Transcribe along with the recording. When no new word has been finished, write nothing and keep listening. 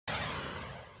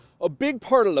A big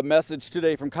part of the message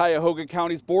today from Cuyahoga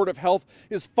County's Board of Health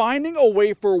is finding a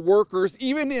way for workers,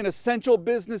 even in essential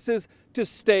businesses, to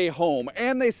stay home.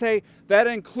 And they say that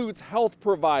includes health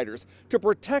providers to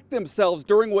protect themselves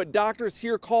during what doctors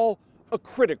here call a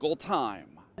critical time.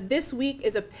 This week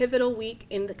is a pivotal week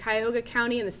in the Cuyahoga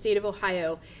County and the state of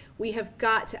Ohio. We have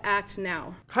got to act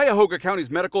now. Cuyahoga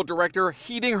County's medical director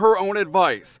heeding her own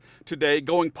advice, today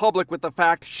going public with the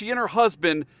fact she and her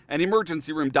husband, an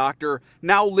emergency room doctor,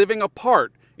 now living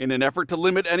apart in an effort to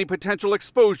limit any potential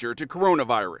exposure to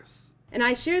coronavirus. And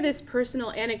I share this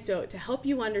personal anecdote to help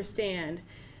you understand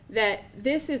that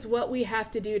this is what we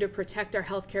have to do to protect our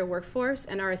healthcare workforce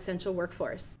and our essential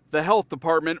workforce. The health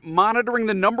department monitoring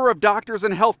the number of doctors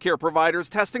and healthcare providers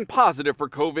testing positive for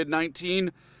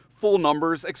COVID-19. Full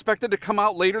numbers expected to come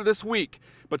out later this week,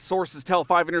 but sources tell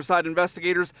 5 Interside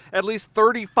investigators at least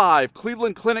 35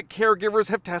 Cleveland Clinic caregivers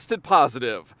have tested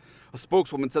positive. A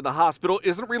spokeswoman said the hospital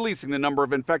isn't releasing the number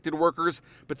of infected workers,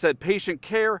 but said patient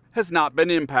care has not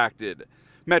been impacted.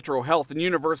 Metro Health and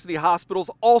university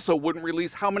hospitals also wouldn't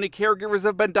release how many caregivers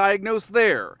have been diagnosed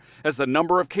there, as the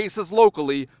number of cases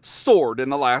locally soared in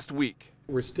the last week.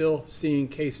 We're still seeing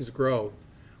cases grow.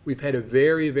 We've had a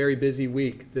very, very busy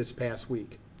week this past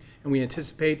week, and we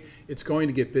anticipate it's going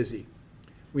to get busy.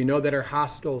 We know that our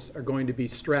hospitals are going to be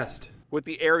stressed. With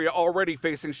the area already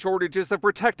facing shortages of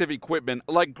protective equipment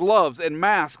like gloves and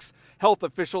masks, health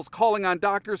officials calling on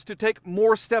doctors to take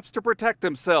more steps to protect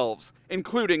themselves,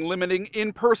 including limiting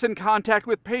in-person contact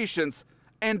with patients,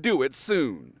 and do it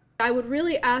soon. I would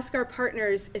really ask our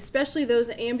partners, especially those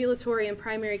in ambulatory and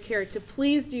primary care, to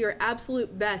please do your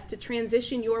absolute best to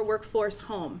transition your workforce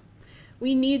home.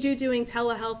 We need you doing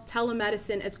telehealth,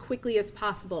 telemedicine as quickly as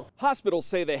possible. Hospitals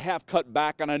say they have cut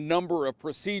back on a number of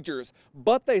procedures,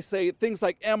 but they say things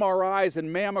like MRIs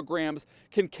and mammograms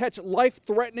can catch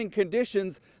life-threatening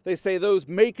conditions. They say those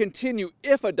may continue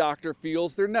if a doctor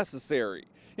feels they're necessary.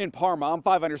 In Parma, I'm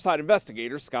 5 Interside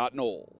investigator Scott Knoll.